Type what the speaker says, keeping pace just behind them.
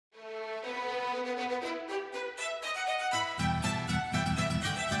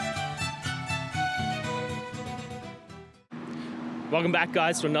Welcome back,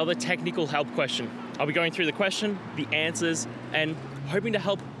 guys, to another technical help question. I'll be going through the question, the answers, and hoping to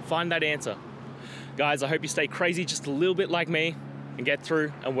help find that answer. Guys, I hope you stay crazy just a little bit like me and get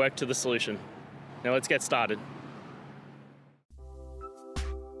through and work to the solution. Now let's get started.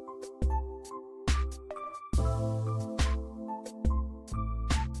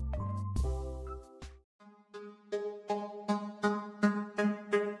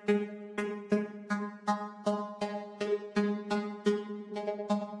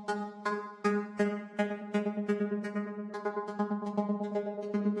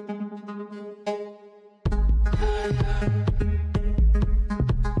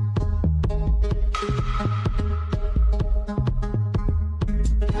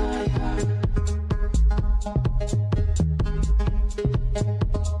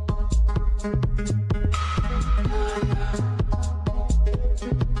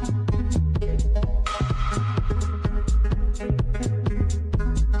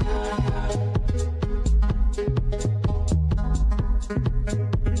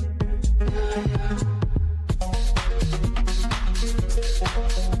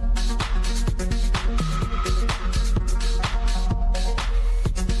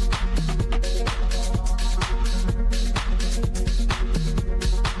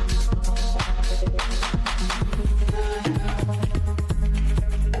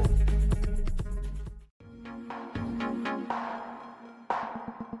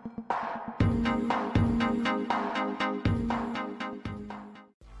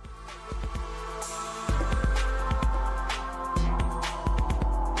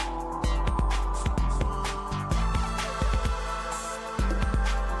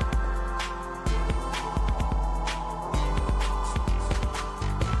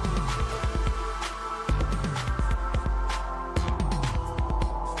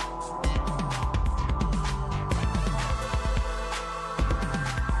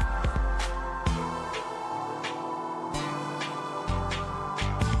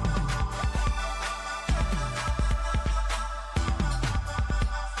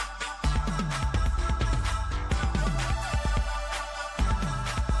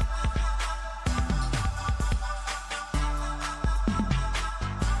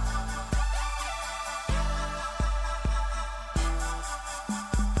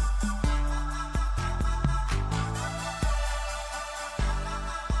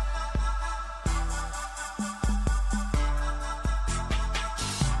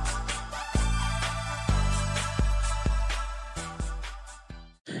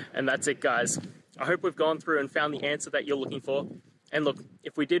 And that's it, guys. I hope we've gone through and found the answer that you're looking for. And look,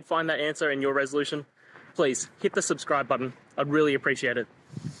 if we did find that answer in your resolution, please hit the subscribe button. I'd really appreciate it.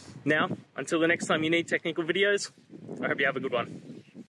 Now, until the next time you need technical videos, I hope you have a good one.